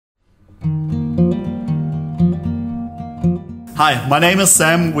Hi, my name is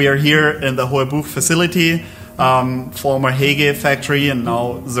Sam. We are here in the Hohe facility, former Hege factory, and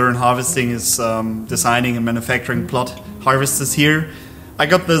now Zürn Harvesting is designing and manufacturing plot harvesters here. I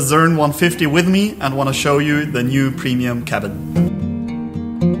got the Zürn 150 with me and want to show you the new premium cabin.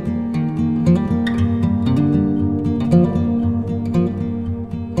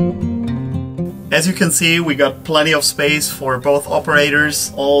 As you can see, we got plenty of space for both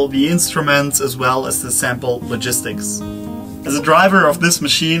operators, all the instruments, as well as the sample logistics. As a driver of this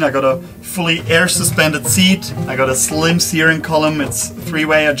machine, I got a fully air suspended seat, I got a slim steering column, it's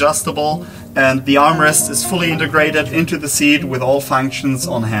three-way adjustable, and the armrest is fully integrated into the seat with all functions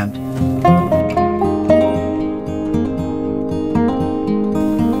on hand.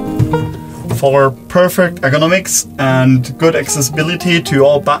 For perfect ergonomics and good accessibility to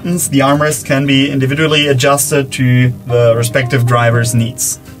all buttons, the armrest can be individually adjusted to the respective driver's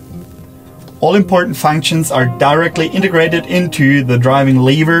needs. All important functions are directly integrated into the driving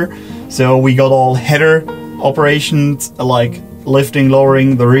lever, so we got all header operations like lifting,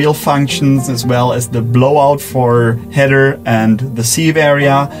 lowering, the reel functions, as well as the blowout for header and the sieve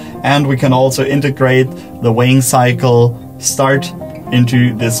area, and we can also integrate the weighing cycle start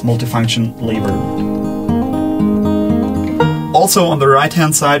into this multifunction lever. Also on the right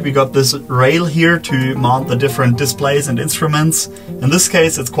hand side we got this rail here to mount the different displays and instruments. In this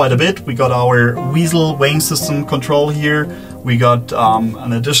case it's quite a bit. We got our Weasel weighing system control here. We got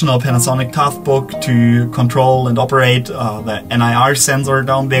an additional Panasonic Toughbook to control and operate the NIR sensor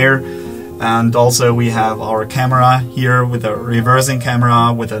down there. And also we have our camera here with a reversing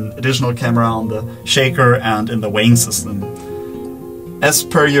camera with an additional camera on the shaker and in the weighing system. As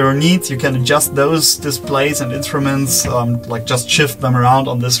per your needs, you can adjust those displays and instruments, like just shift them around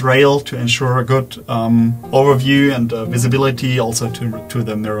on this rail to ensure a good overview and visibility also to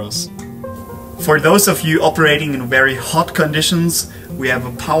the mirrors. For those of you operating in very hot conditions, we have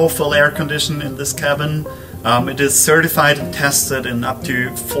a powerful air condition in this cabin. It is certified and tested in up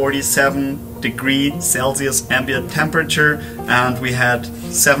to 47°C ambient temperature, and we had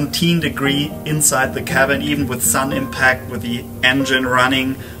 17° inside the cabin, even with sun impact, with the engine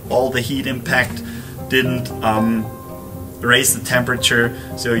running. All the heat impact didn't raise the temperature,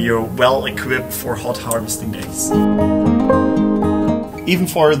 so you're well equipped for hot harvesting days. Even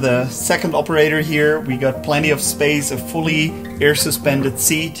for the second operator here, we got plenty of space, a fully air suspended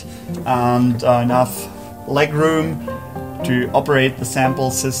seat, and enough leg room to operate the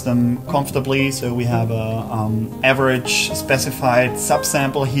sample system comfortably. So we have a average specified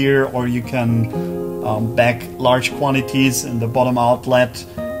subsample here, or you can bag large quantities in the bottom outlet.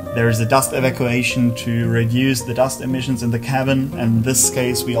 There is a dust evacuation to reduce the dust emissions in the cabin, and in this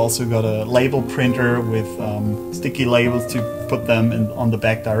case we also got a label printer with sticky labels to put them on the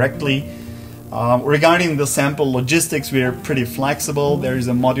bag directly. Regarding the sample logistics, we are pretty flexible. There is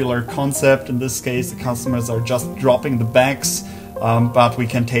a modular concept. In this case, the customers are just dropping the bags, but we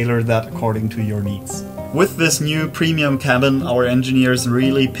can tailor that according to your needs. With this new premium cabin, our engineers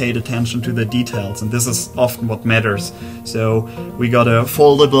really paid attention to the details, and this is often what matters. So we got a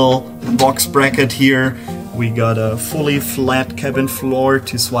foldable box bracket here. We got a fully flat cabin floor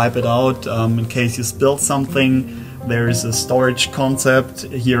to swipe it out in case you spilled something. There is a storage concept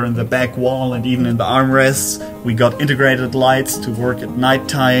here in the back wall and even in the armrests. We got integrated lights to work at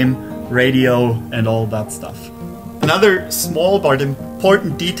nighttime, radio and all that stuff. Another small but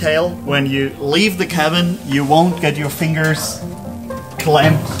important detail: when you leave the cabin you won't get your fingers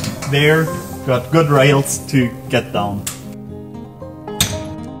clamped there. Got good rails to get down.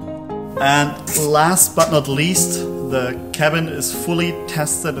 And last but not least, the cabin is fully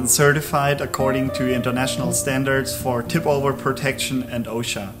tested and certified according to international standards for tip-over protection and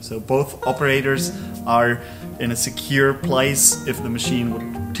OSHA. So both operators are in a secure place if the machine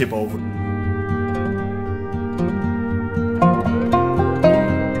would tip over.